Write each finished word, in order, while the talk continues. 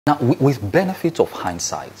Now, with benefit of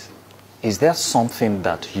hindsight, is there something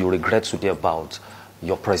that you regret today about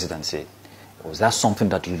your presidency? Was there something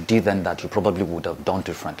that you did then that you probably would have done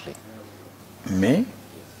differently? Me?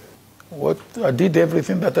 What? I did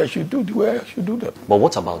everything that I should do the way I should do that. But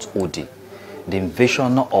what about Odi? The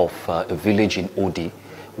invasion of a village in Odi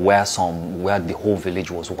where the whole village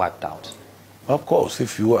was wiped out. Of course,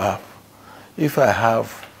 if I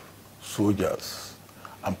have soldiers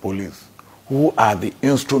and police who are the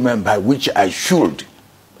instrument by which I should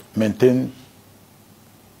maintain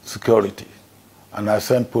security, and I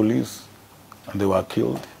send police and they were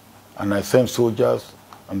killed, and I send soldiers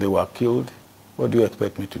and they were killed, what do you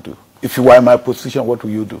expect me to do? If you were in my position, what will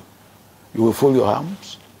you do? You will fold your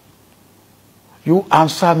arms? You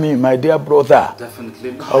answer me, my dear brother.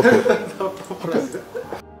 Definitely not. Okay. Okay.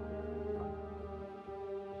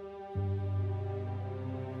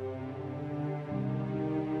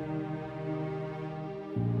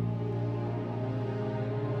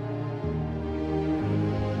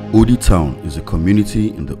 Odi Town is a community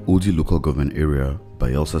in the Odi local government area,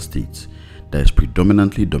 Bayelsa State, that is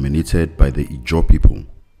predominantly dominated by the Ijaw people.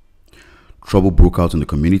 Trouble broke out in the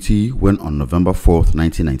community when on November 4th,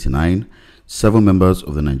 1999, 7 members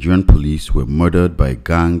of the Nigerian police were murdered by a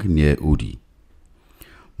gang near Odi.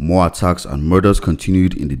 More attacks and murders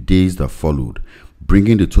continued in the days that followed,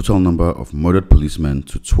 bringing the total number of murdered policemen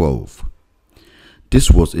to 12.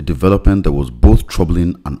 This was a development that was both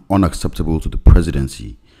troubling and unacceptable to the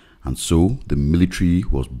presidency, and so the military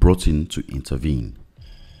was brought in to intervene.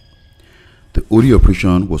 The Odi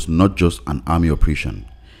operation was not just an army operation.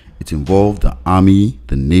 It involved the army,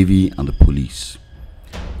 the navy, and the police.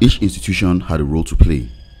 Each institution had a role to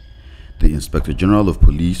play. The Inspector General of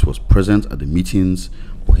Police was present at the meetings,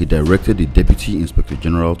 but he directed the Deputy Inspector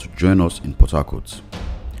General to join us in Port Harcourt.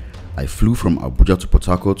 I flew from Abuja to Port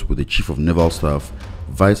Harcourt with the Chief of Naval Staff,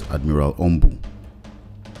 Vice Admiral Ombu.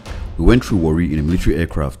 We went through Warri in a military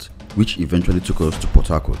aircraft, which eventually took us to Port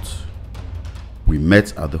Harcourt. We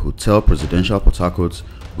met at the Hotel Presidential Port Harcourt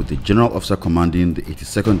with the General Officer commanding the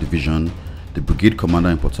 82nd Division, the Brigade Commander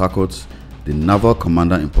in Port Harcourt, the Naval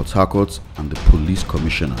Commander in Port Harcourt, and the Police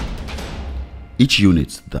Commissioner. Each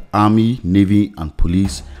unit, the Army, Navy, and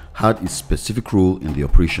Police, had its specific role in the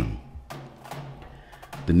operation.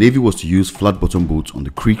 The Navy was to use flat-bottom boats on the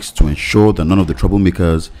creeks to ensure that none of the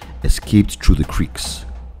troublemakers escaped through the creeks.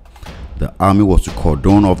 The Army was to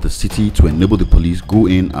cordon off the city to enable the police go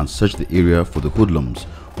in and search the area for the hoodlums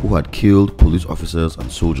who had killed police officers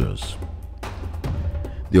and soldiers.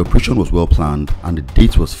 The operation was well planned and the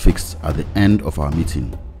date was fixed at the end of our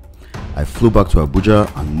meeting. I flew back to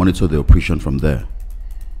Abuja and monitored the operation from there.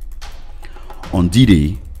 On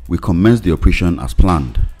D-Day, we commenced the operation as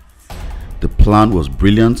planned. The plan was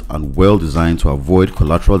brilliant and well designed to avoid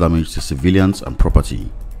collateral damage to civilians and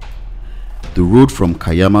property. The road from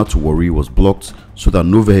Kayama to Warri was blocked so that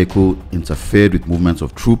no vehicle interfered with movements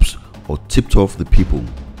of troops or tipped off the people.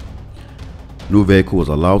 No vehicle was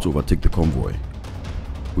allowed to overtake the convoy.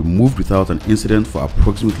 We moved without an incident for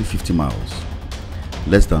approximately 50 miles.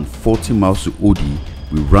 Less than 40 miles to Odi,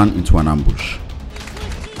 we ran into an ambush.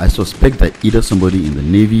 I suspect that either somebody in the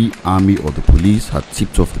Navy, Army, or the police had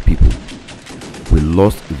tipped off the people. We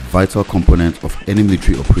lost a vital component of any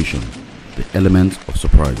military operation, the element of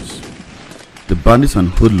surprise. The bandits and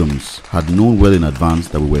hoodlums had known well in advance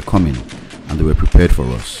that we were coming, and they were prepared for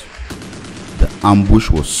us. The ambush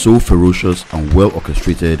was so ferocious and well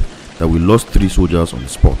orchestrated that we lost 3 soldiers on the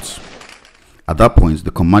spot. At that point,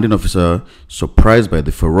 the commanding officer, surprised by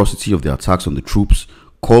the ferocity of the attacks on the troops,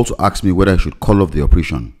 called to ask me whether I should call off the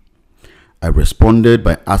operation. I responded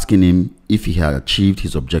by asking him if he had achieved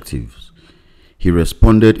his objectives. He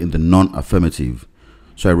responded in the non-affirmative,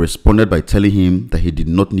 so I responded by telling him that he did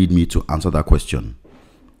not need me to answer that question.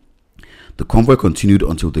 The convoy continued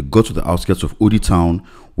until they got to the outskirts of Odi Town,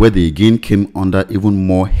 where they again came under even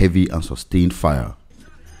more heavy and sustained fire.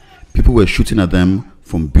 People were shooting at them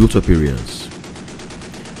from built-up areas.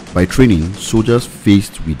 By training, soldiers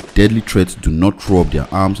faced with deadly threats do not throw up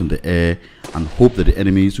their arms in the air and hope that the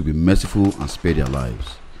enemies will be merciful and spare their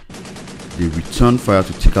lives. They returned fire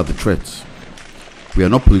to take out the threats. We are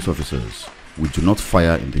not police officers. We do not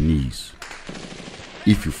fire in the knees.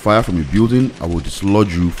 If you fire from a building, I will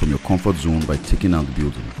dislodge you from your comfort zone by taking out the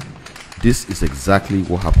building. This is exactly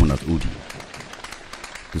what happened at Odi.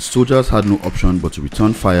 The soldiers had no option but to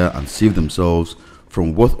return fire and save themselves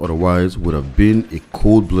from what otherwise would have been a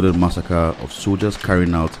cold-blooded massacre of soldiers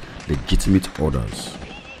carrying out legitimate orders.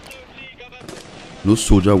 No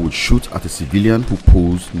soldier would shoot at a civilian who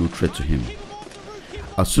posed no threat to him.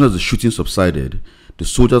 As soon as the shooting subsided, the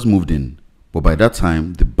soldiers moved in, but by that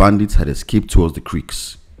time, the bandits had escaped towards the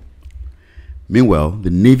creeks. Meanwhile, the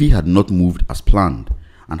Navy had not moved as planned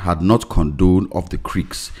and had not cordoned off the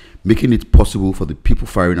creeks, making it possible for the people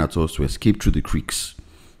firing at us to escape through the creeks.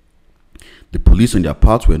 The police on their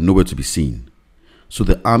part were nowhere to be seen, so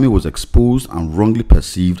the army was exposed and wrongly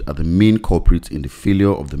perceived as the main culprit in the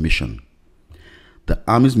failure of the mission. The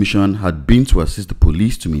army's mission had been to assist the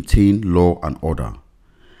police to maintain law and order.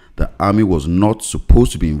 The army was not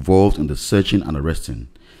supposed to be involved in the searching and arresting.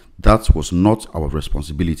 That was not our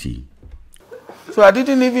responsibility. So I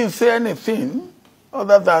didn't even say anything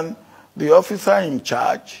other than the officer in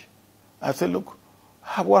charge. I said, look,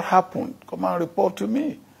 what happened? Come and report to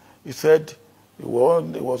me. He said it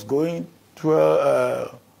was going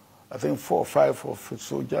to, I think 4 or 5 of his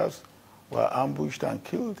soldiers were ambushed and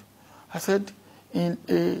killed. I said, in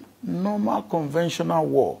a normal conventional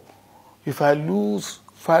war, if I lose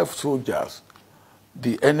 5 soldiers,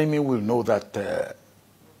 the enemy will know that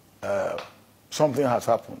something has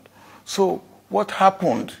happened. So what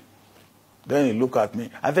happened? Then he looked at me.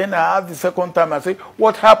 And then I asked the second time, I said,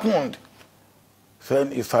 what happened?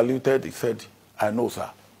 Then he saluted, he said, I know, sir.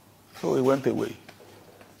 So he went away.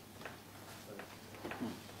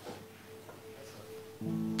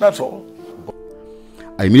 That's all.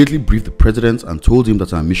 I immediately briefed the president and told him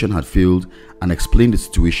that our mission had failed and explained the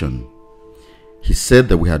situation. He said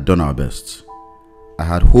that we had done our best. I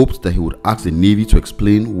had hoped that he would ask the Navy to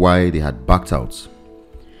explain why they had backed out.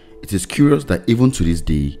 It is curious that even to this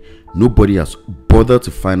day, nobody has bothered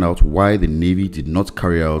to find out why the Navy did not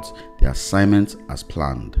carry out their assignment as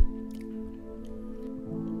planned.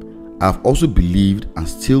 I have also believed and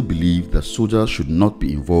still believe that soldiers should not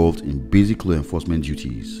be involved in basic law enforcement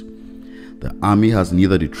duties. The army has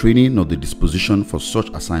neither the training nor the disposition for such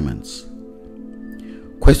assignments.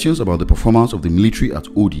 Questions about the performance of the military at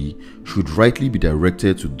Odi should rightly be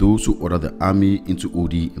directed to those who ordered the army into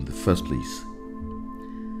Odi in the first place.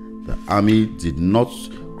 The army did not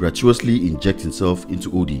gratuitously inject itself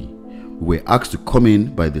into Odi. We were asked to come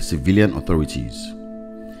in by the civilian authorities.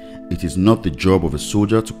 It is not the job of a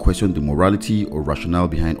soldier to question the morality or rationale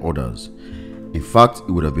behind orders. In fact,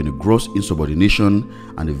 it would have been a gross insubordination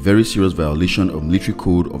and a very serious violation of military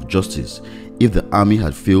code of justice if the army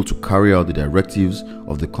had failed to carry out the directives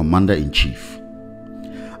of the commander-in-chief.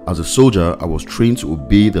 As a soldier, I was trained to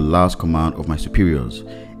obey the last command of my superiors,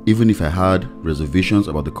 even if I had reservations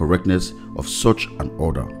about the correctness of such an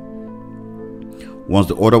order. Once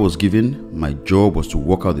the order was given, my job was to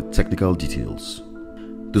work out the technical details.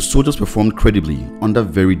 The soldiers performed credibly under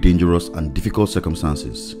very dangerous and difficult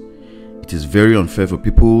circumstances. It is very unfair for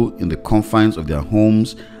people in the confines of their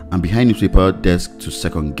homes and behind newspaper desks to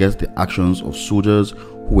second-guess the actions of soldiers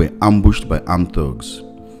who were ambushed by armed thugs.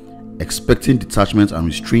 Expecting detachment and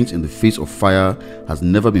restraint in the face of fire has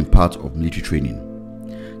never been part of military training.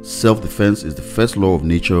 Self-defense is the first law of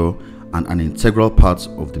nature and an integral part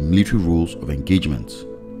of the military rules of engagement.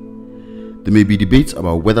 There may be debates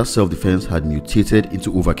about whether self-defense had mutated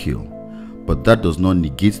into overkill, but that does not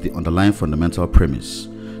negate the underlying fundamental premise.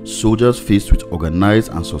 Soldiers faced with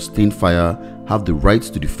organized and sustained fire have the right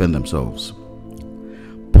to defend themselves.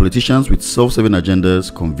 Politicians with self-serving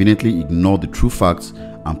agendas conveniently ignore the true facts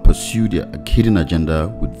and pursue their hidden agenda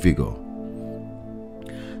with vigor.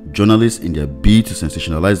 Journalists, in their bid to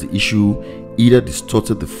sensationalize the issue, either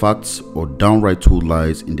distorted the facts or downright told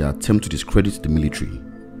lies in their attempt to discredit the military.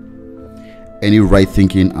 Any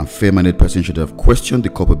right-thinking and fair-minded person should have questioned the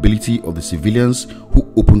culpability of the civilians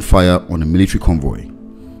who opened fire on a military convoy.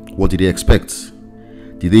 What did they expect?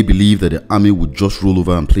 Did they believe that the army would just roll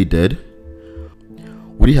over and play dead?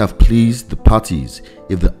 Would it have pleased the parties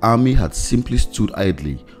if the army had simply stood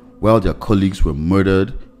idly while their colleagues were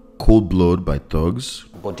murdered cold blood by thugs?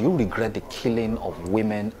 But do you regret the killing of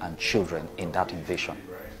women and children in that invasion?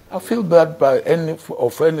 I feel bad by any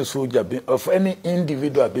soldier, of any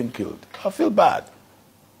individual being killed. I feel bad.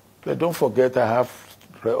 But don't forget I have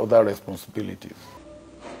other responsibilities.